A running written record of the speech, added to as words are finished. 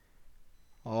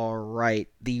right,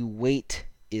 the wait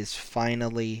is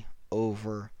finally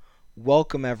over.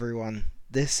 Welcome, everyone.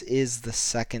 This is the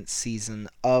second season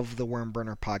of the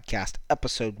Wormburner Podcast,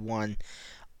 Episode 1.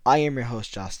 I am your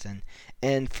host, Justin,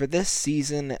 and for this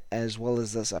season, as well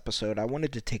as this episode, I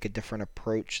wanted to take a different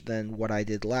approach than what I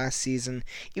did last season,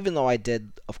 even though I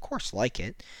did, of course, like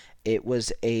it. It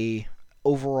was a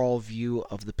overall view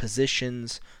of the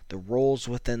positions, the roles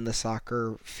within the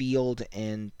soccer field,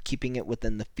 and keeping it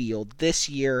within the field. This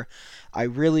year, I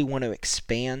really want to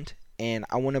expand, and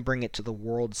I want to bring it to the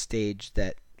world stage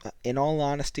that, in all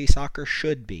honesty, soccer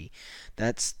should be.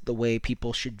 That's the way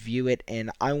people should view it,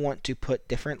 and I want to put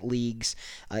different leagues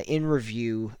in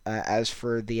review as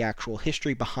for the actual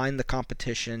history behind the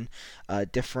competition,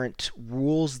 different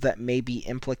rules that may be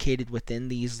implicated within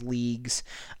these leagues,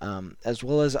 as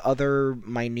well as other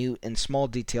minute and small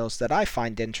details that I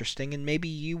find interesting, and maybe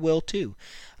you will too,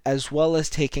 as well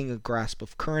as taking a grasp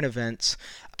of current events,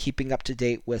 keeping up to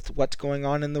date with what's going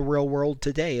on in the real world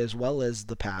today as well as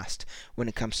the past when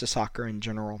it comes to soccer in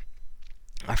general.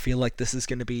 I feel like this is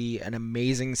going to be an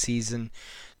amazing season.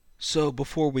 So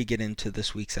before we get into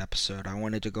this week's episode, I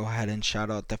wanted to go ahead and shout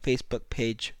out the Facebook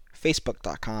page,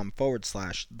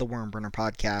 facebook.com/The Wormburner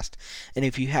Podcast. And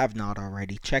if you have not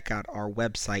already, check out our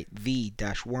website,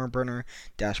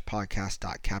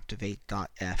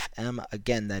 the-wormburner-podcast.captivate.fm.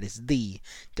 Again, that is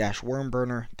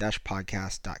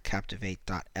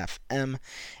the-wormburner-podcast.captivate.fm.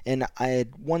 And I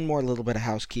had one more little bit of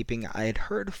housekeeping. I had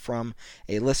heard from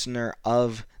a listener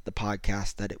of the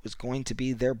podcast that it was going to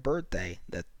be their birthday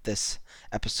that this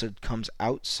episode comes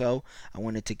out, so I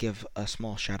wanted to give a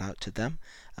small shout out to them.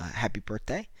 Happy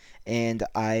birthday, and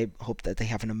I hope that they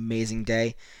have an amazing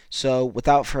day. So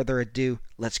without further ado,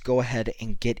 let's go ahead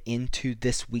and get into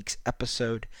this week's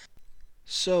episode.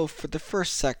 So for the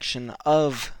first section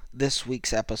of this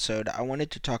week's episode, I wanted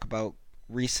to talk about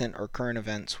recent or current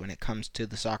events when it comes to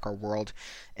the soccer world,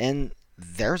 and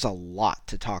there's a lot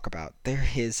to talk about. There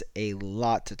is a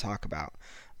lot to talk about.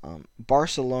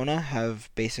 Barcelona have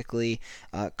basically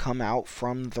come out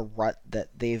from the rut that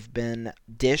they've been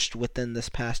dished within this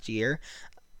past year.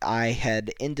 I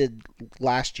had ended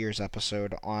last year's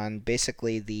episode on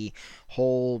basically the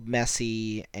whole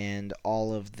Messi and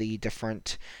all of the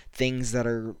different things that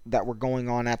were going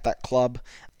on at that club,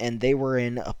 and they were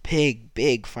in a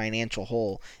big financial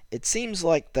hole. It seems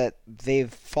like that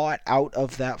they've fought out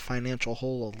of that financial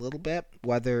hole a little bit.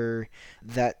 Whether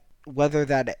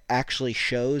that actually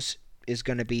shows is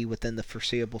going to be within the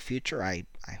foreseeable future, I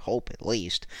hope at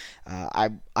least.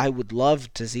 I would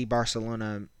love to see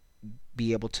Barcelona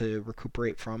be able to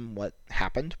recuperate from what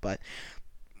happened, but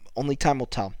only time will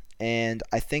tell. And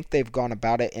I think they've gone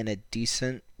about it in a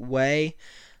decent way.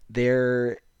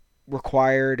 They're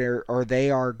required, or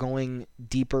they are going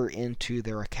deeper into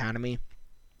their academy,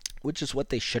 which is what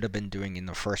they should have been doing in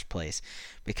the first place,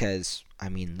 because, I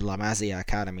mean, La Masia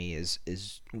Academy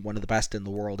is one of the best in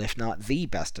the world, if not the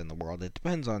best in the world. It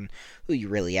depends on who you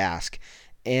really ask.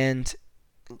 And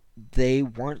they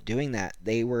weren't doing that.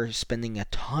 They were spending a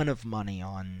ton of money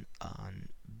on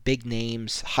big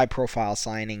names, high-profile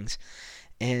signings,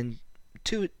 and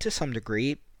to some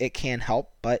degree, it can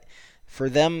help, but for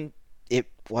them, it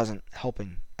wasn't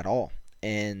helping at all,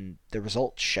 and the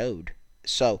results showed.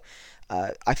 So,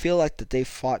 I feel like that they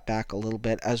fought back a little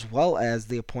bit, as well as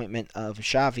the appointment of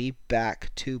Xavi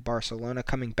back to Barcelona,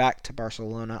 coming back to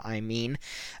Barcelona,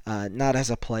 not as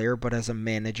a player, but as a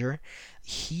manager.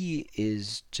 He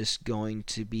is just going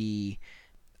to be,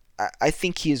 I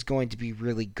think he is going to be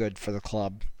really good for the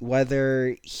club.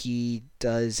 Whether he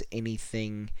does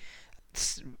anything,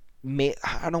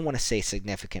 I don't want to say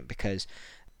significant, because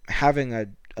having a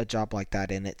job like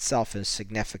that in itself is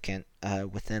significant.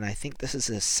 Within, I think this is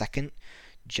his second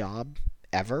job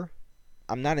ever.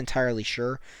 I'm not entirely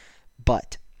sure,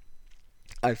 but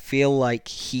I feel like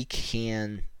he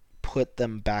can put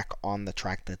them back on the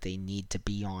track that they need to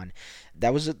be on.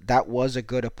 That was a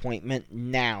good appointment.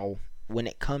 Now, when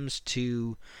it comes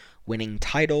to winning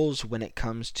titles, when it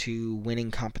comes to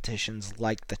winning competitions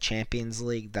like the Champions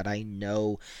League, that I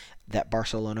know that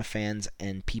Barcelona fans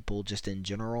and people just in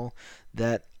general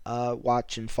that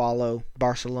watch and follow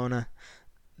Barcelona,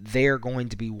 they're going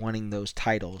to be wanting those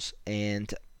titles.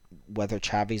 And whether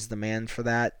Xavi's the man for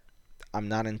that, I'm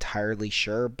not entirely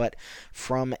sure. But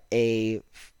from a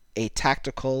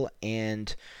tactical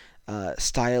and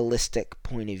stylistic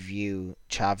point of view,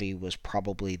 Xavi was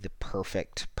probably the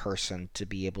perfect person to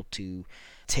be able to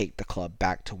take the club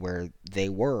back to where they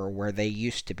were, where they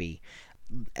used to be.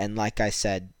 And like I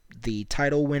said, the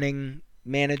title-winning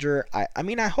manager, I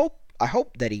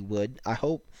hope that he would. I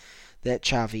hope that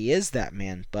Xavi is that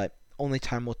man, but only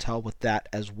time will tell with that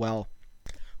as well.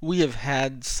 We have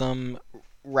had some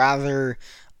rather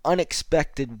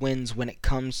unexpected wins when it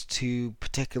comes to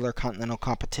particular continental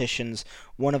competitions,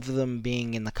 one of them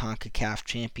being in the CONCACAF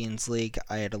Champions League.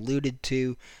 I had alluded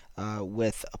to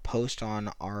with a post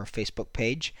on our Facebook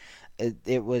page.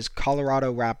 It was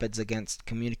Colorado Rapids against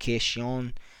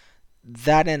Comunicacion.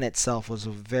 That in itself was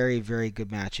a very, very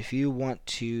good match. If you want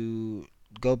to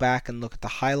go back and look at the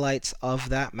highlights of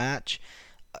that match,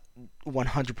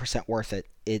 100% worth it.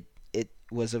 It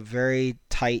was a very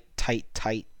tight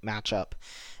matchup,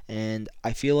 and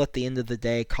I feel at the end of the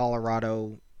day,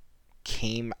 Colorado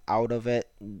came out of it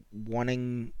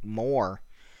wanting more.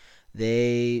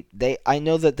 I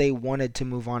know that they wanted to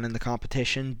move on in the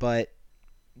competition, but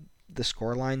the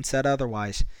scoreline said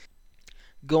otherwise.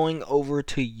 Going over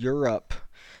to Europe,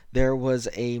 there was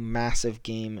a massive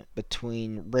game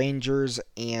between Rangers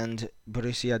and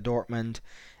Borussia Dortmund.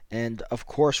 And of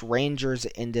course, Rangers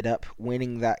ended up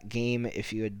winning that game.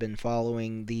 If you had been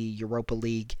following the Europa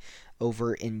League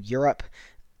over in Europe,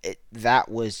 that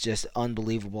was just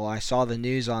unbelievable. I saw the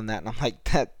news on that, and I'm like,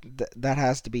 that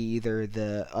has to be either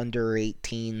the under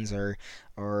 18s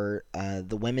or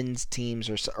the women's teams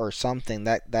or something.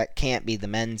 That can't be the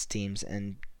men's teams.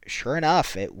 And sure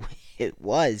enough, it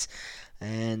was,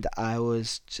 and I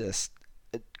was just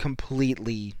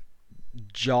completely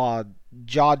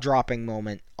jaw-dropping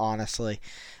moment, honestly.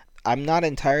 I'm not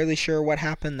entirely sure what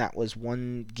happened. That was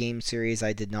one game series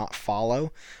I did not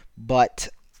follow, but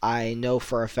I know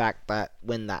for a fact that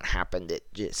when that happened,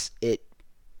 it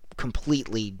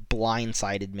completely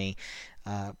blindsided me.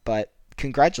 But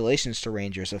congratulations to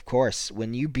Rangers, of course.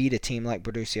 When you beat a team like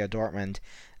Borussia Dortmund,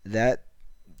 that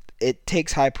it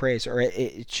takes high praise, or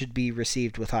it should be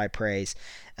received with high praise,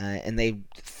 and they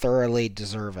thoroughly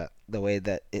deserve it, the way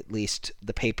that at least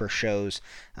the paper shows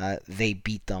they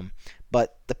beat them.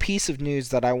 But the piece of news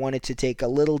that I wanted to take a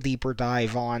little deeper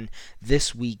dive on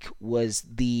this week was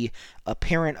the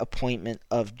apparent appointment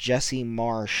of Jesse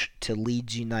Marsch to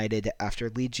Leeds United after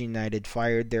Leeds United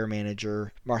fired their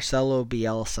manager, Marcelo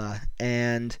Bielsa,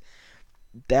 and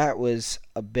that was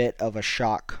a bit of a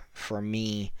shock for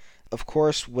me. Of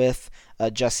course, with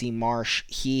Jesse Marsch,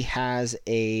 he has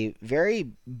a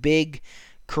very big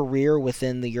career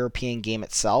within the European game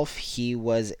itself. He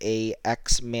was a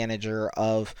ex-manager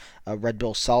of Red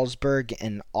Bull Salzburg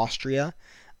in Austria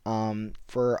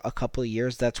for a couple of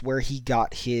years. That's where he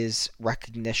got his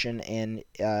recognition and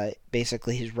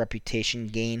basically his reputation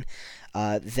gain.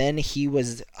 Then he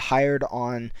was hired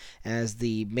on as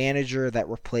the manager that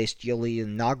replaced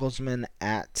Julian Nagelsmann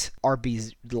at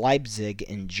RB Leipzig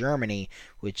in Germany,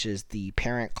 which is the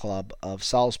parent club of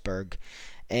Salzburg.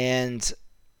 And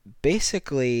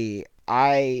basically,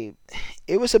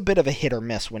 it was a bit of a hit or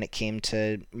miss when it came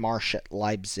to Marsch at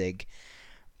Leipzig.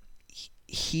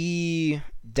 He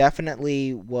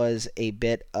definitely was a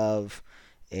bit of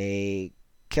a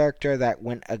character that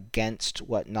went against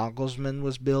what Nagelsmann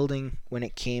was building when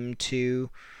it came to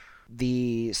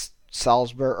the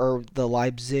Salzburg or the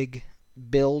Leipzig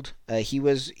build. He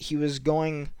was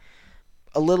going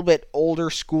a little bit older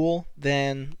school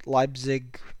than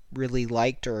Leipzig really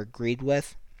liked or agreed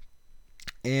with,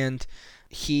 and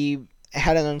he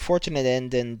had an unfortunate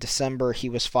end in December. He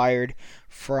was fired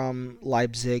from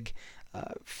Leipzig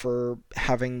for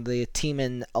having the team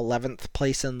in 11th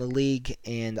place in the league,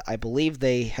 and I believe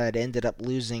they had ended up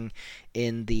losing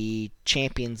in the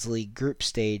Champions League group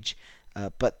stage,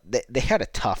 but they had a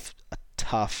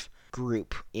tough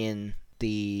group in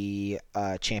the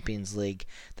Champions League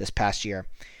this past year,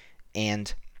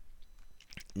 and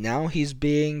now he's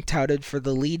being touted for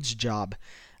the Leeds job.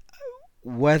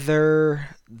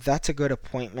 Whether that's a good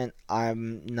appointment,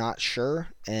 I'm not sure,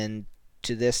 and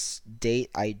to this date,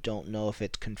 I don't know if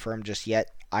it's confirmed just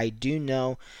yet. I do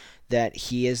know that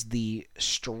he is the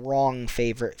strong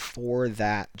favorite for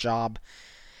that job.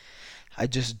 I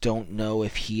just don't know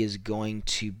if he is going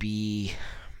to be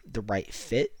the right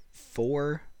fit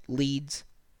for Leeds.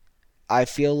 I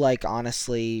feel like,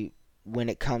 honestly, when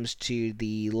it comes to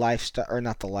the lifestyle, or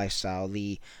not the lifestyle,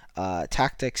 the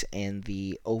tactics and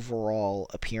the overall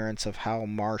appearance of how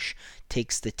Marsch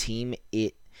takes the team,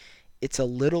 it's a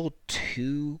little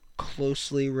too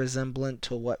closely resemblant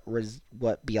to what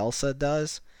Bielsa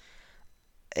does,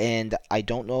 and I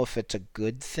don't know if it's a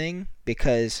good thing,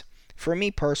 because for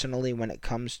me personally, when it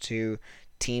comes to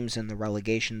teams in the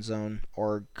relegation zone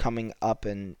or coming up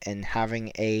and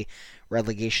having a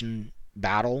relegation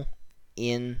battle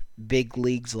in big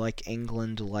leagues like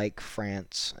England, like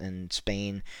France and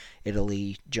Spain,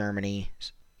 Italy, Germany,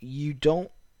 you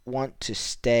don't want to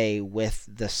stay with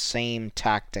the same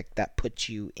tactic that puts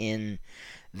you in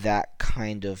that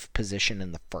kind of position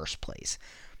in the first place.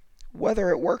 Whether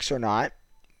it works or not,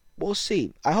 we'll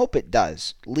see. I hope it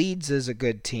does. Leeds is a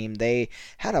good team. They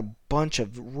had a bunch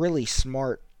of really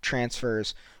smart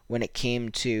transfers when it came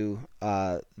to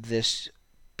this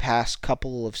past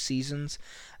couple of seasons,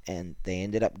 and they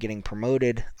ended up getting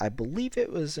promoted. I believe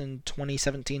it was in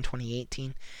 2017,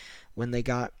 2018 when they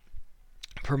got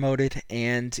promoted,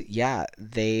 and yeah,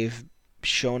 they've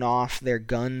shown off their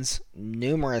guns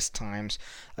numerous times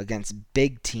against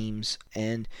big teams,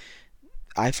 and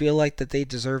I feel like that they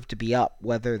deserve to be up.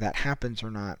 Whether that happens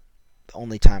or not,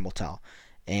 only time will tell.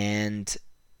 And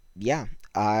yeah,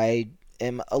 I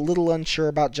am a little unsure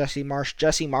about Jesse Marsch.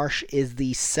 Jesse Marsch is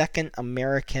the second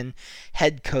American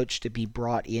head coach to be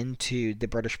brought into the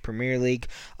British Premier League.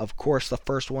 Of course, the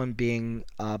first one being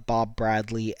Bob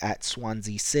Bradley at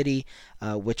Swansea City,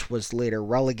 which was later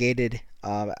relegated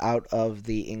out of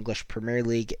the English Premier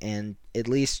League, and at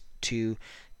least to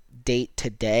date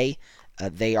today,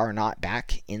 they are not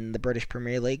back in the British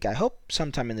Premier League. I hope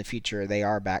sometime in the future they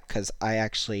are back, because I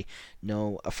actually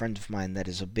know a friend of mine that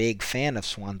is a big fan of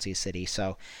Swansea City.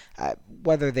 So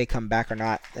whether they come back or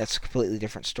not, that's a completely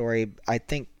different story.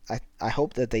 I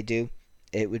hope that they do.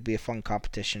 It would be a fun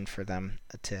competition for them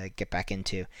to get back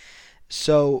into.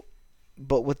 So,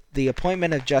 but with the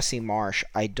appointment of Jesse Marsch,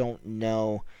 I don't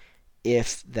know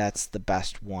if that's the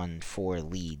best one for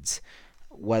Leeds.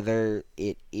 Whether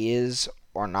it is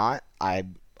or not, I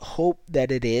hope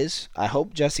that it is. I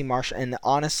hope Jesse Marsch, and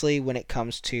honestly, when it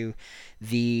comes to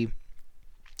the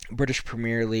British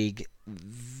Premier League,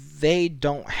 they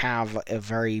don't have a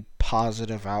very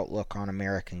positive outlook on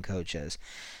American coaches.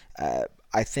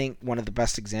 I think one of the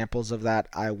best examples of that,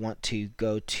 I want to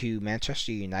go to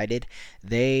Manchester United.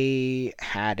 They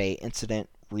had an incident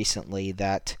recently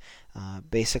that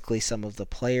basically some of the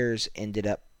players ended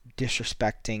up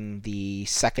disrespecting the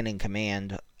second in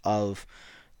command of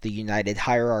the United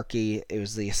hierarchy. It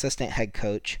was the assistant head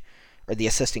coach, or the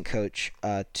assistant coach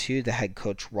to the head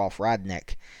coach, Ralph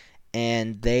Radnick,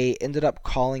 and they ended up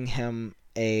calling him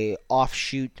a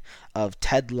offshoot of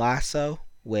Ted Lasso,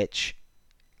 which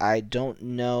I don't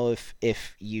know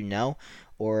if you know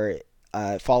or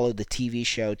followed the TV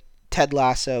show. Ted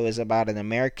Lasso is about an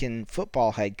American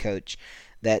football head coach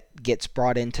that gets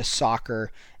brought into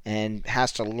soccer and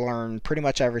has to learn pretty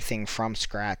much everything from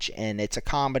scratch. And it's a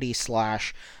comedy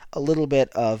slash a little bit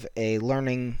of a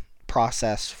learning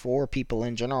process for people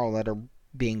in general that are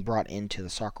being brought into the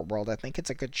soccer world. I think it's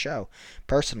a good show.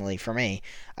 Personally, for me,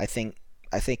 I think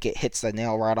it hits the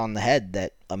nail right on the head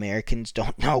that Americans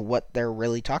don't know what they're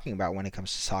really talking about when it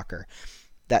comes to soccer.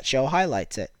 That show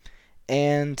highlights it.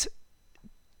 And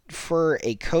for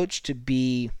a coach to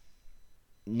be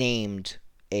named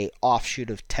a offshoot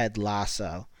of Ted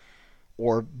Lasso,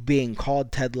 or being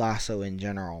called Ted Lasso in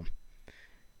general,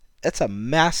 that's a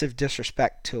massive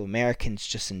disrespect to Americans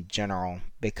just in general,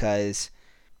 because,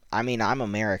 I mean, I'm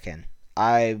American.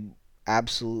 I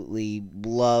absolutely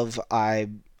love, I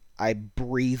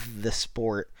breathe the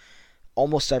sport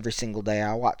almost every single day.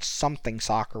 I watch something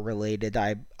soccer related.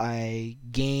 I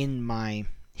gain my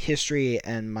history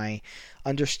and my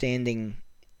understanding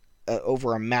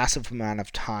over a massive amount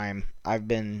of time. I've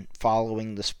been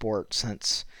following the sport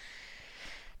since,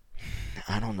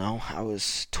 I don't know, I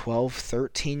was 12,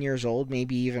 13 years old,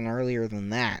 maybe even earlier than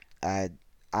that.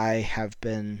 I have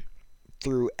been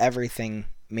through everything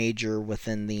major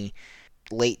within the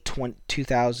late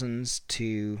 2000s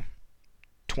to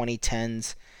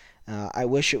 2010s. I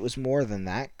wish it was more than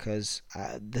that, because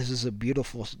this is a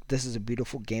beautiful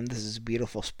game. This is a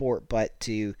beautiful sport. But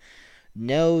to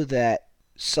know that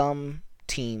some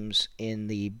teams in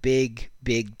the big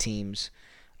teams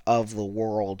of the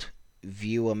world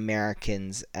view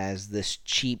Americans as this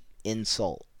cheap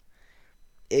insult,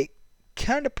 it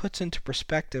kind of puts into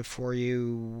perspective for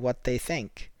you what they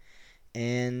think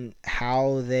and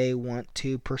how they want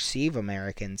to perceive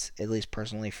Americans, at least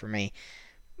personally for me.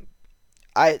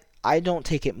 I don't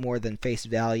take it more than face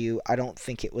value. I don't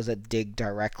think it was a dig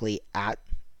directly at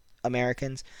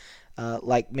Americans,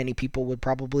 like many people would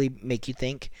probably make you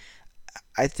think.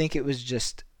 I think it was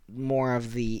just more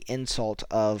of the insult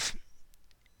of,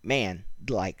 man,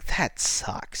 like, that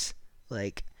sucks.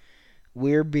 Like,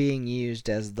 we're being used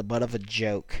as the butt of a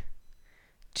joke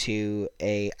to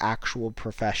a actual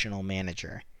professional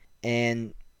manager.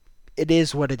 And it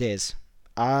is what it is.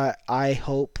 I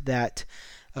hope that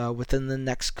within the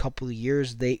next couple of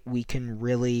years we can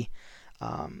really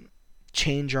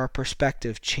change our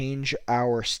perspective, change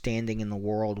our standing in the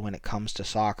world when it comes to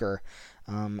soccer.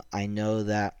 I know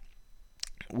that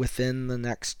within the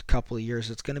next couple of years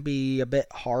it's going to be a bit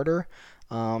harder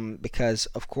because,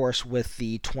 of course, with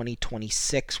the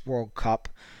 2026 World Cup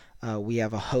We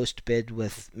have a host bid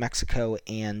with Mexico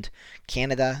and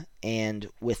Canada, and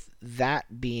with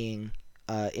that being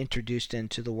introduced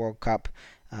into the World Cup,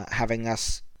 having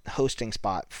us hosting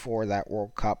spot for that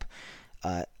World Cup,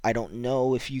 I don't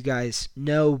know if you guys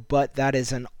know, but that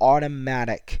is an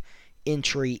automatic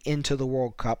entry into the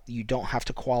World Cup. You don't have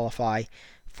to qualify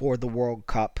for the World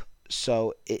Cup,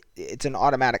 so it's an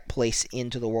automatic place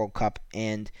into the World Cup,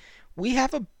 and we've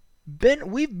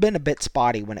been a bit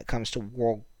spotty when it comes to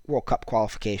World Cup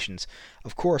qualifications.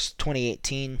 Of course,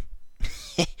 2018,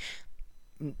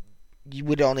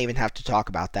 we don't even have to talk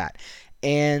about that.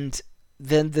 And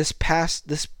then this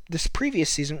previous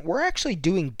season, we're actually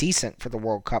doing decent for the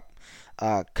World Cup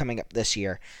coming up this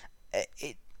year.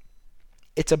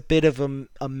 It's a bit of a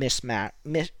mismatch,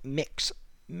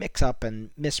 mix up and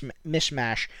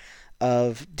mishmash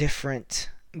of different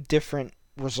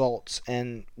results,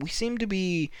 and we seem to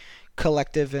be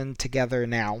collective and together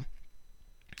now.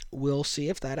 We'll see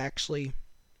if that actually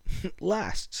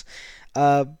lasts.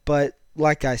 But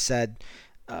like I said,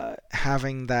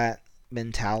 having that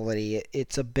mentality,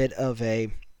 it's a bit of a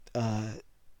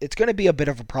it's going to be a bit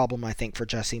of a problem, I think, for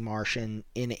Jesse Marsch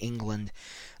in England.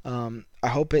 I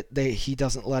hope he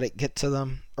doesn't let it get to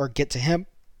them or get to him,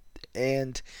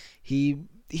 and he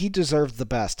deserves the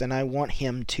best, and I want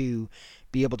him to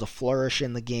be able to flourish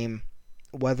in the game.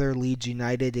 Whether Leeds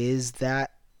United is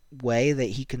that way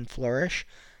that he can flourish,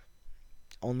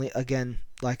 only, again,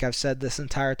 like I've said this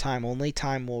entire time, only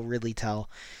time will really tell.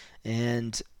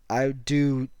 And I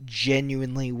do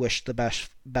genuinely wish the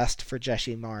best for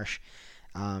Jesse Marsch.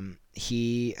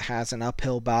 He has an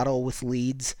uphill battle with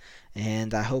Leeds,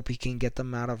 and I hope he can get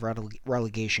them out of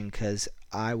relegation, because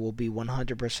I will be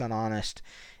 100% honest,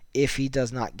 if he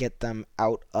does not get them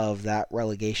out of that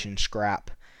relegation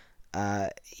scrap,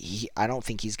 I don't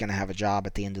think he's going to have a job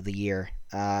at the end of the year.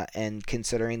 And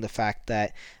considering the fact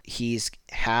that he's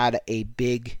had a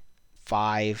big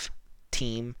 5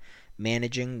 team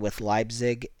managing with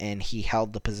Leipzig, and he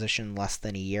held the position less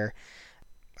than a year,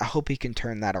 I hope he can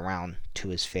turn that around to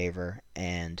his favor,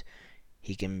 and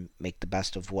he can make the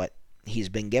best of what he's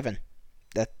been given.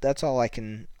 That's all I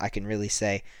can really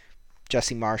say.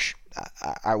 Jesse Marsch,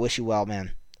 I wish you well,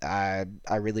 man. I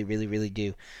really, really, really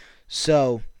do.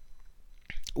 So,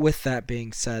 with that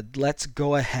being said, let's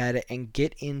go ahead and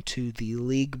get into the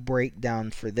league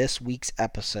breakdown for this week's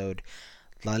episode,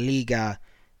 La Liga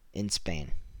in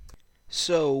Spain.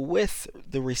 So, with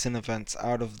the recent events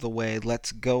out of the way,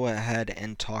 let's go ahead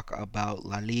and talk about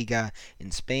La Liga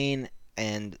in Spain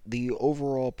and the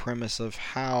overall premise of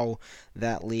how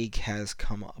that league has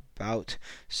come about.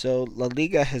 So, La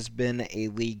Liga has been a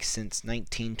league since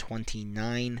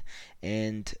 1929,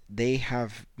 and they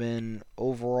have been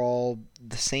overall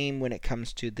the same when it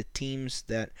comes to the teams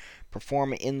that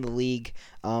perform in the league.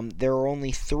 There are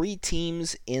only 3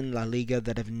 teams in La Liga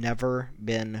that have never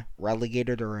been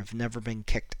relegated or have never been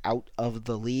kicked out of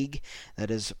the league. That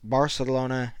is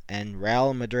Barcelona and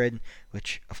Real Madrid,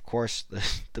 which, of course,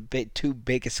 the 2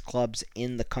 biggest clubs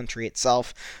in the country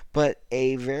itself, but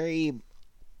a very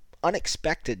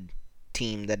unexpected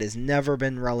team that has never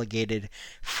been relegated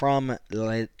from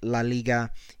La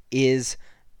Liga is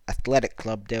Athletic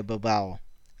Club de Bilbao.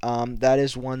 That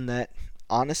is one that,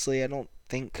 honestly, I don't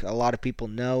think a lot of people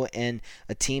know, and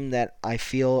a team that I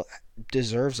feel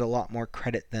deserves a lot more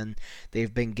credit than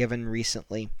they've been given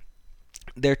recently.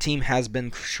 Their team has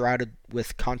been shrouded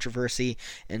with controversy,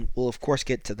 and we'll of course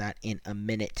get to that in a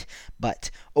minute. But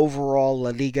overall,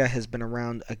 La Liga has been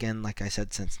around, again, like I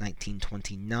said, since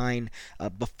 1929.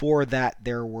 Before that,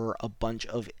 there were a bunch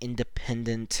of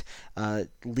independent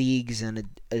leagues and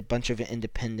a bunch of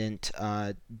independent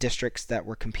districts that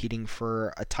were competing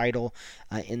for a title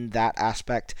in that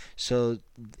aspect. So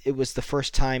it was the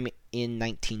first time in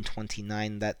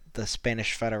 1929 that the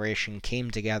Spanish Federation came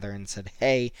together and said,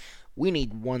 hey, we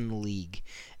need one league,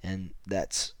 and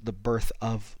that's the birth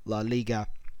of La Liga.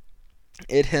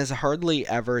 It has hardly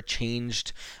ever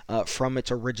changed from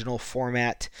its original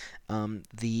format.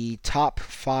 The top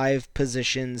 5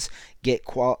 positions get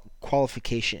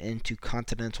qualification into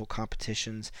continental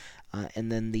competitions, and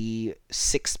then the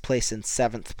 6th place and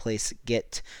 7th place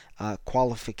get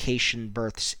qualification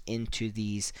berths into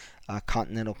these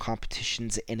continental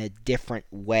competitions in a different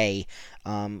way.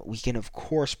 We can, of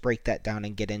course, break that down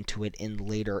and get into it in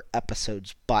later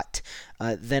episodes, but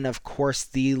then, of course,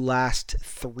 the last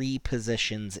 3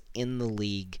 positions in the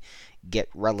league get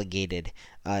relegated.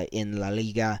 In La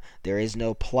Liga, there is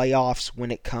no playoffs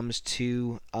when it comes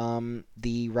to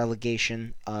the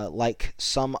relegation, like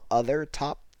some other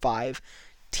top 5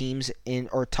 teams in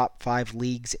or top 5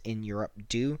 leagues in Europe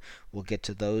do. We'll get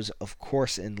to those, of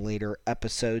course, in later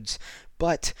episodes.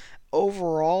 But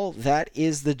overall, that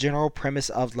is the general premise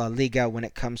of La Liga when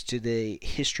it comes to the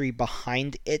history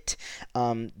behind it.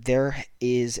 There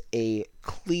is a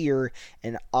clear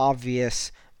and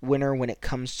obvious winner when it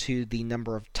comes to the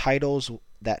number of titles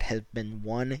that have been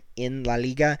won in La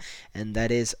Liga, and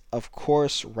that is, of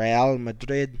course, Real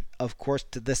Madrid. Of course,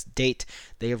 to this date,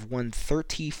 they have won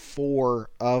 34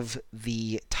 of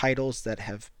the titles that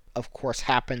have, of course,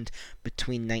 happened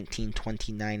between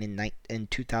 1929 and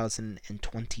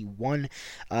 2021.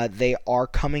 They are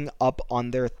coming up on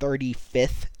their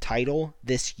 35th title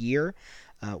this year.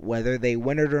 Whether they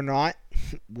win it or not,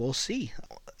 we'll see.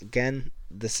 Again,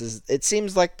 it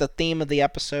seems like the theme of the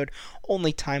episode.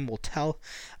 Only time will tell.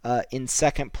 In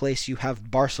second place, you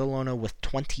have Barcelona with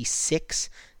 26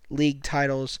 league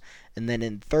titles. And then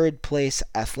in third place,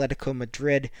 Atletico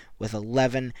Madrid with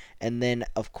 11. And then,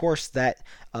 of course, that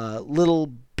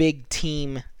little big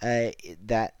team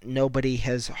that nobody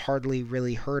has hardly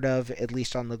really heard of, at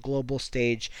least on the global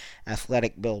stage,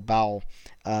 Athletic Bilbao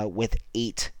with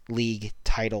 8 league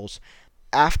titles.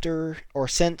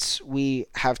 Since we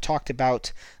have talked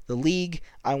about the league,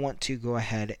 I want to go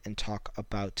ahead and talk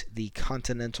about the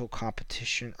continental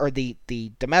competition, or the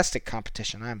domestic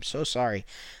competition. I'm so sorry.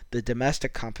 The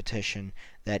domestic competition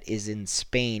that is in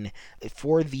Spain.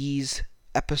 For these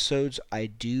episodes, I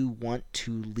do want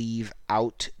to leave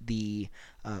out the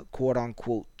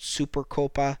quote-unquote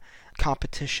Supercopa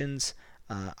competitions.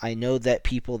 I know that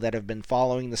people that have been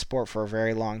following the sport for a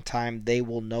very long time, they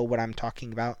will know what I'm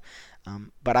talking about.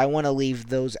 But I want to leave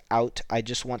those out. I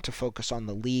just want to focus on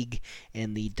the league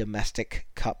and the domestic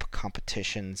cup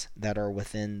competitions that are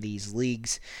within these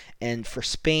leagues. And for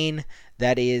Spain,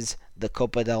 that is the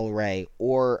Copa del Rey,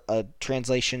 or a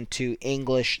translation to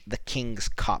English, the King's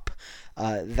Cup.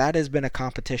 That has been a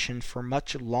competition for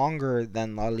much longer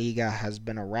than La Liga has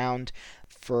been around,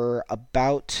 for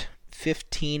about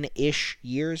 15-ish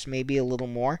years, maybe a little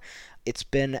more. It's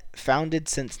been founded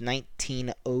since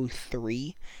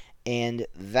 1903. And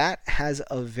that has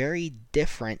a very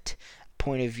different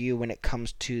point of view when it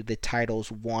comes to the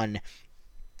titles won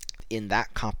in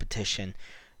that competition.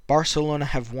 Barcelona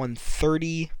have won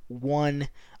 31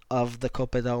 of the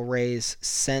Copa del Reys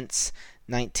since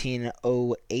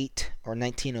 1908 or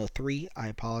 1903, I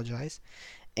apologize.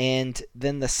 And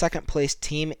then the second place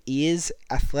team is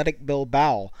Athletic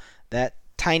Bilbao, that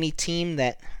tiny team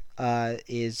that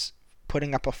is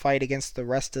putting up a fight against the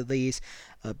rest of these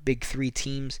big three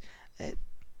teams.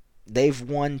 They've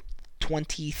won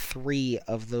 23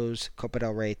 of those Copa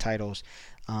del Rey titles.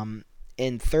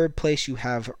 In third place, you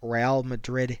have Real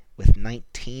Madrid with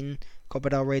 19 Copa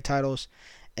del Rey titles.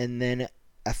 And then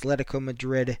Atletico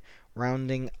Madrid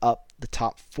rounding up the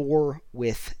top 4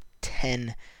 with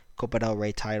 10 Copa del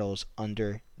Rey titles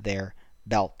under their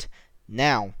belt.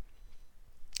 Now,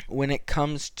 when it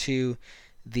comes to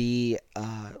the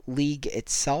league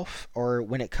itself, or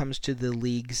when it comes to the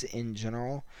leagues in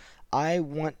general, I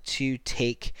want to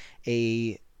take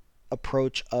a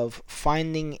approach of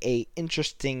finding a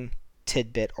interesting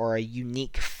tidbit or a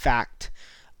unique fact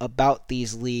about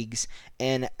these leagues.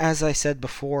 And as I said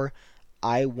before,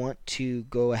 I want to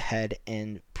go ahead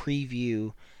and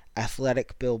preview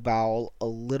Athletic Bilbao a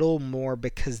little more,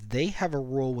 because they have a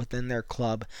rule within their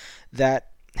club that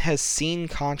has seen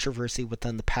controversy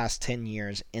within the past 10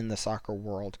 years in the soccer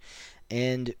world.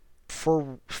 And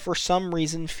for some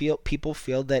reason, people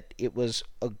feel that it was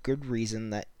a good reason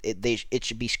that it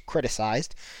should be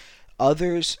criticized.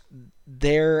 Others,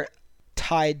 they're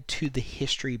tied to the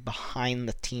history behind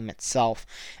the team itself,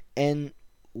 and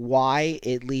why,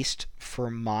 at least for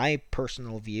my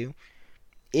personal view,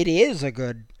 it is a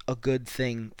good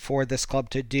thing for this club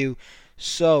to do.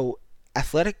 So,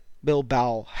 Athletic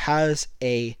Bilbao has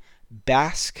a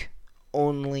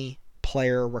Basque-only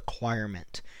player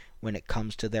requirement when it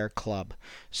comes to their club.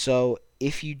 So,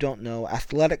 if you don't know,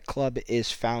 Athletic Club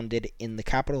is founded in the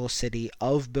capital city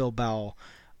of Bilbao,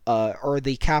 or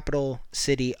the capital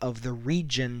city of the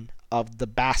region of the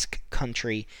Basque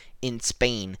country in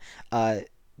Spain.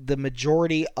 The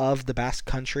majority of the Basque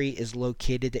country is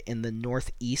located in the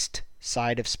northeast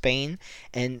side of Spain,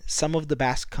 and some of the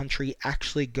Basque country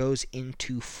actually goes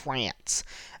into France.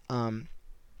 And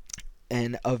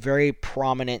a very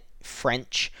prominent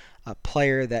French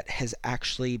player that has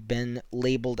actually been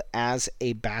labeled as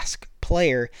a Basque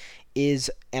player is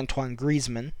Antoine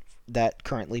Griezmann, that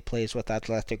currently plays with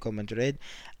Atletico Madrid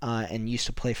and used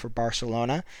to play for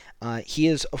Barcelona. He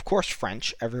is, of course,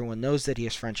 French. Everyone knows that he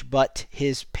is French, but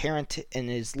his parent and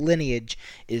his lineage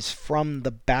is from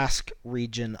the Basque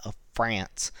region of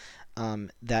France.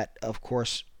 that of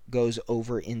course goes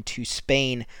over into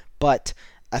Spain. But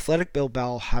Athletic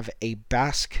Bilbao have a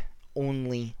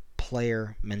Basque-only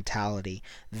player mentality.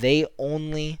 They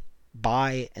only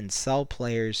buy and sell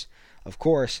players, of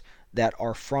course, that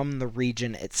are from the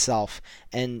region itself.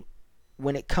 And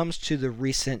when it comes to the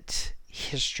recent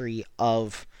history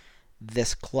of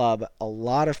this club, a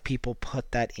lot of people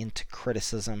put that into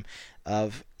criticism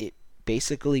of it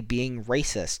basically being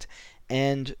racist.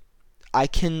 And I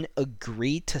can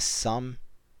agree to some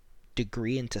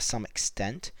degree and to some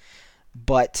extent,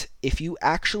 but if you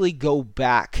actually go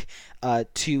back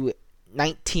to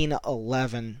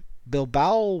 1911,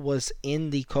 Bilbao was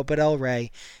in the Copa del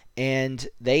Rey, and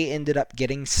they ended up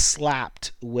getting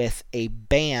slapped with a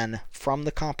ban from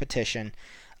the competition,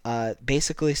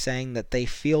 basically saying that they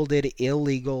fielded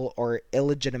illegal or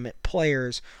illegitimate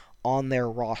players on their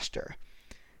roster.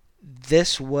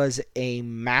 This was a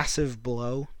massive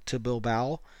blow to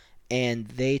Bilbao, and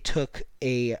they took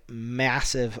a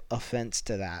massive offense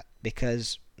to that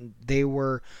because they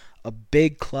were a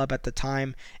big club at the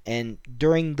time, and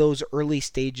during those early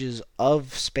stages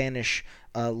of Spanish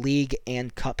league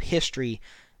and cup history,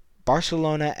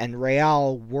 Barcelona and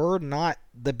Real were not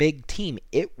the big team.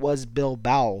 It was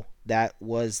Bilbao that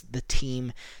was the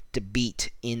team to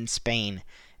beat in Spain.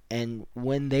 And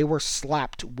when they were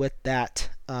slapped with that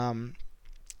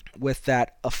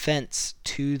offense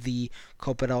to the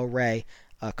Copa del Rey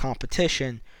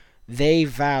competition, they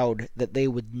vowed that they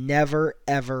would never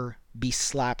ever be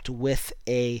slapped with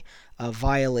a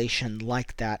violation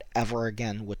like that ever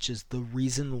again, which is the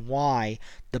reason why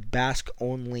the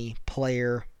Basque-only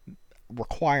player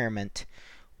requirement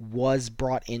was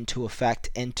brought into effect,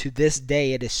 and to this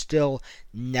day it has still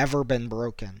never been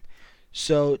broken.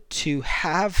 So to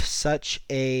have such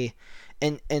a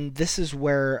and this is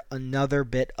where another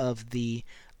bit of the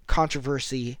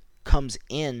controversy comes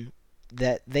in,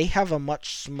 that they have a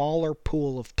much smaller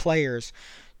pool of players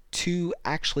to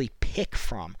actually pick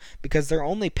from because they're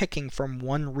only picking from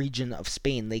one region of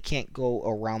Spain. They can't go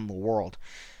around the world.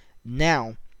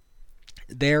 Now,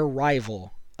 their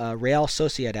rival, Real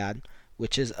Sociedad,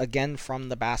 which is again from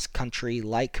the Basque Country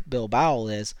like Bilbao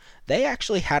is, they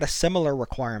actually had a similar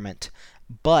requirement,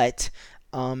 but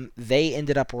they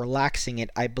ended up relaxing it,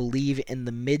 I believe, in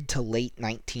the mid to late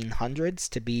 1900s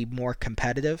to be more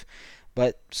competitive.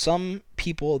 But some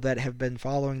people that have been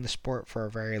following the sport for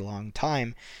a very long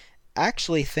time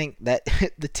actually think that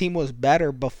the team was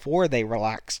better before they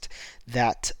relaxed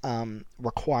that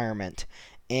requirement.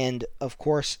 And of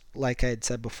course, like I had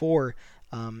said before,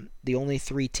 the only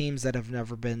three teams that have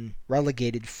never been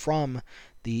relegated from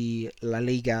the La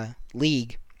Liga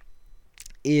league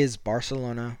is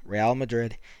Barcelona, Real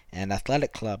Madrid, and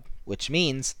Athletic Club, which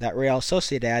means that Real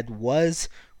Sociedad was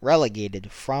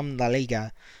relegated from La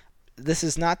Liga. This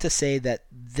is not to say that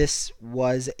this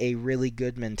was a really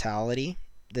good mentality.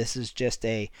 This is just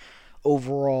a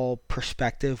overall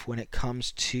perspective when it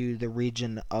comes to the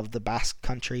region of the Basque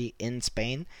Country in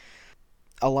Spain.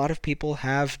 A lot of people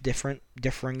have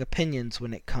differing opinions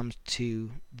when it comes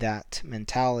to that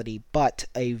mentality, but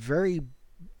a very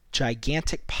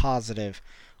gigantic positive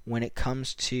when it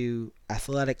comes to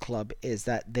Athletic Club is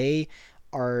that they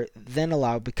are then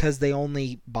allowed, because they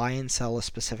only buy and sell a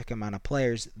specific amount of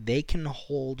players, they can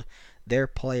hold their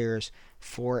players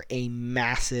for a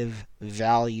massive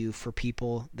value for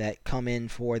people that come in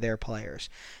for their players.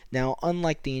 Now,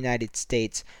 unlike the United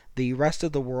States, the rest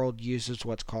of the world uses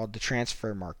what's called the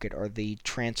transfer market or the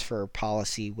transfer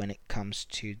policy when it comes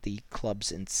to the clubs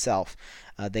itself.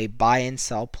 They buy and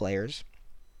sell players.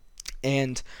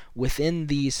 And within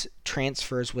these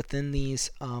transfers, within these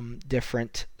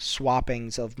different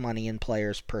swappings of money and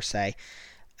players per se,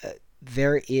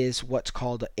 there is what's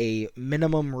called a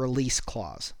minimum release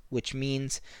clause, which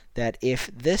means that if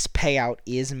this payout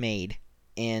is made,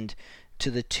 and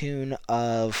to the tune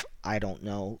of, I don't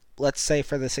know, let's say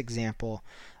for this example,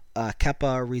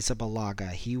 Kepa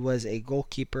Arrizabalaga, he was a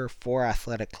goalkeeper for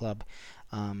Athletic Club.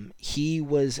 He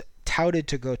was touted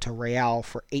to go to Real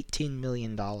for $18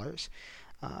 million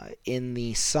in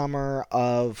the summer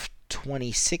of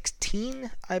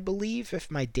 2016, I believe, if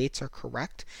my dates are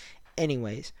correct.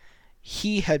 Anyways,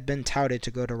 he had been touted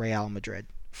to go to Real Madrid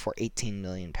for £18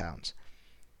 million.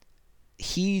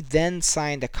 He then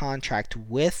signed a contract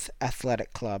with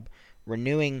Athletic Club,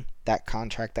 renewing that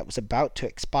contract that was about to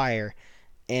expire,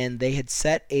 and they had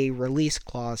set a release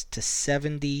clause to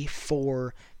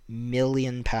 £74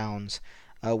 million,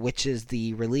 which is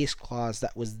the release clause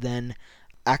that was then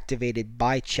activated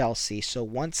by Chelsea. So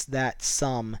once that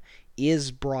sum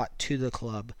is brought to the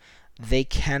club, they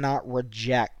cannot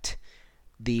reject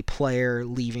the player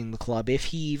leaving the club, if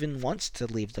he even wants to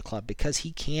leave the club, because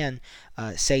he can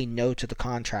say no to the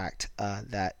contract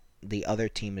that the other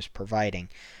team is providing.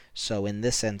 So in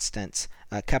this instance,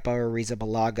 Kepa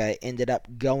Arrizabalaga ended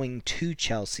up going to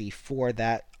Chelsea for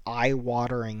that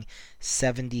eye-watering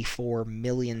 £74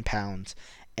 million.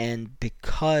 And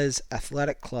because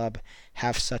Athletic Club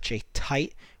have such a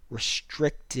tight,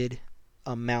 restricted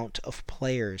amount of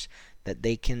players that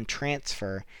they can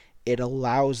transfer, it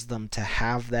allows them to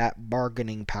have that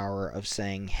bargaining power of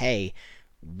saying, hey,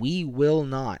 we will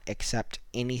not accept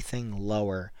anything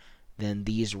lower than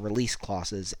these release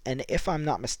clauses. And if I'm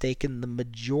not mistaken, the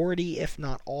majority, if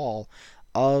not all,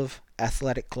 of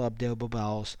Athletic Club de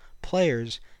Bilbao's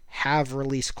players have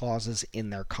release clauses in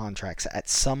their contracts at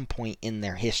some point in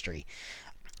their history.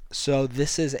 So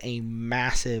this is a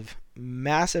massive,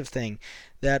 massive thing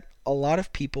that a lot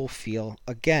of people feel.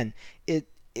 Again, it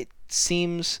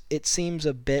seems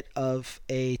a bit of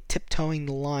a tiptoeing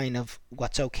the line of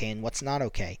what's okay and what's not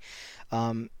okay.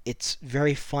 It's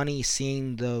very funny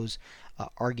seeing those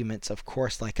arguments. Of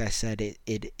course, like I said,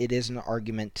 it is an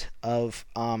argument of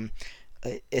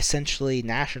essentially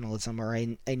nationalism, or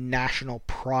a national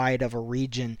pride of a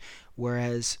region,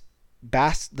 whereas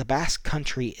the Basque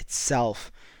country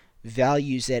itself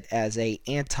values it as a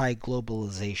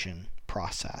anti-globalization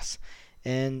process.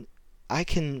 And I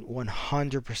can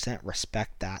 100%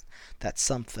 respect that. That's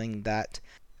something that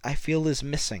I feel is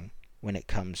missing when it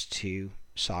comes to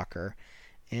soccer.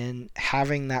 And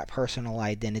having that personal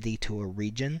identity to a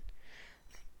region,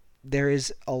 there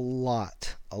is a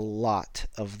lot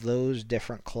of those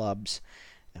different clubs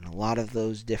and a lot of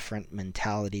those different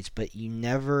mentalities, but you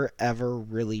never ever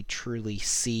really truly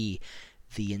see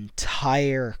the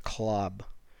entire club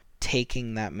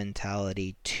taking that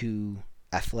mentality to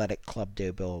Athletic Club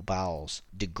de Bilbao's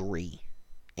degree.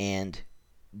 And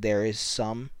there is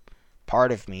some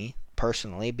part of me,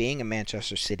 personally, being a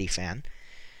Manchester City fan,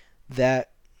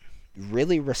 that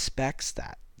really respects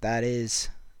that. That is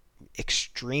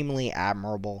extremely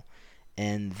admirable,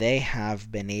 and they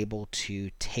have been able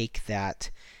to take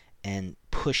that and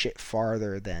push it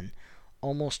farther than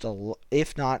almost,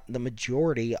 if not the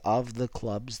majority of the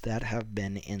clubs that have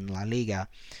been in La Liga.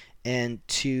 And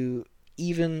to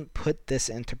even put this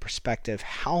into perspective,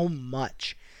 how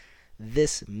much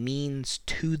this means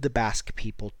to the Basque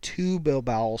people, to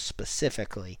Bilbao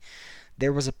specifically,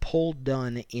 there was a poll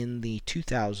done in the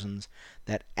 2000s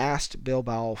that asked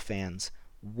Bilbao fans,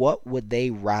 what would they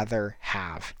rather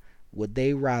have? Would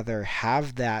they rather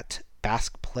have that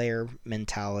Basque player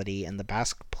mentality and the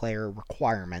Basque player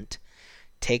requirement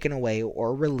taken away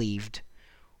or relieved,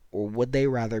 or would they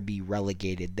rather be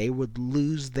relegated? They would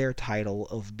lose their title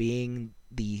of being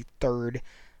the third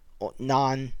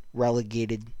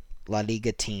non-relegated La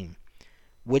Liga team.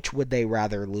 Which would they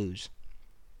rather lose?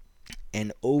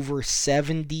 And over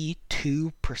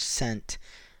 72%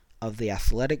 of the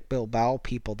Athletic Bilbao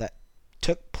people that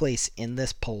took place in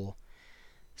this poll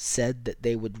said that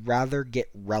they would rather get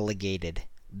relegated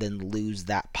than lose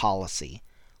that policy,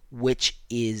 which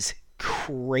is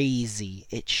crazy.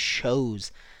 It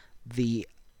shows the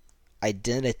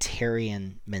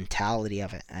identitarian mentality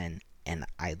of it, and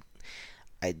I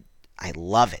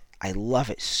love it. I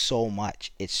love it so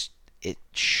much. It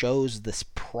shows this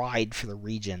pride for the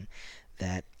region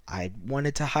that I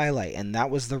wanted to highlight, and that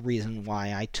was the reason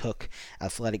why I took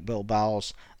Athletic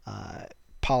Bilbao's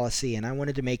policy, and I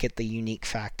wanted to make it the unique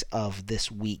fact of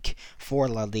this week for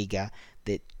La Liga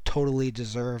that totally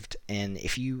deserved. And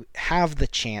if you have the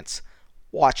chance,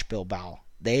 watch Bilbao.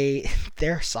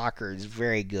 Their soccer is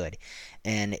very good,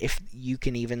 and if you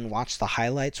can even watch the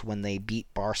highlights when they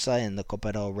beat Barca in the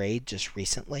Copa del Rey just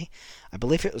recently, I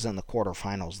believe it was in the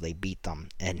quarterfinals they beat them,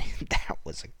 and that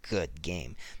was a good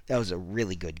game. That was a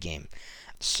really good game.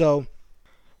 So,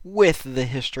 with the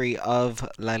history of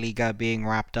La Liga being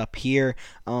wrapped up here,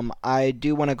 I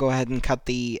do want to go ahead and cut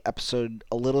the episode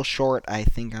a little short. I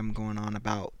think I'm going on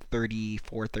about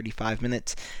 35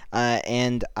 minutes,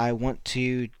 and I want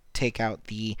to take out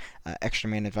the Extra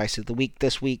Man Advice of the Week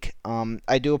this week.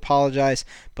 I do apologize,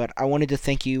 but I wanted to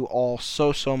thank you all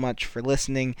so much for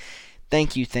listening.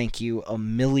 Thank you, a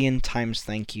million times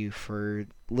thank you for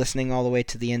listening all the way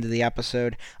to the end of the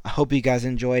episode. I hope you guys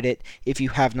enjoyed it. If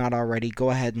you have not already, go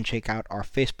ahead and check out our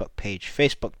Facebook page,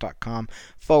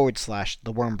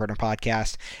 facebook.com/The Wormburner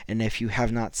Podcast. And if you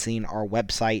have not seen our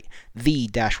website,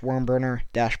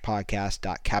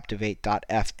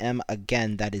 the-wormburner-podcast.captivate.fm.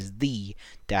 Again, that is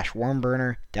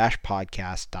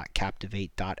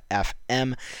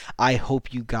the-wormburner-podcast.captivate.fm. I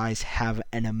hope you guys have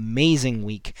an amazing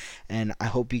week, and I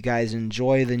hope you guys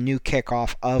enjoy the new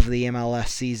kickoff of the MLS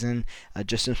season.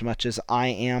 Just just as much as I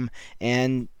am.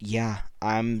 And yeah,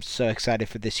 I'm so excited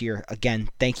for this year. Again,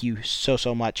 thank you so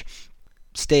much.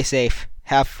 Stay safe,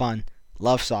 have fun,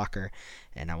 love soccer,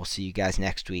 and I will see you guys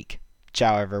next week.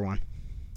 Ciao, everyone.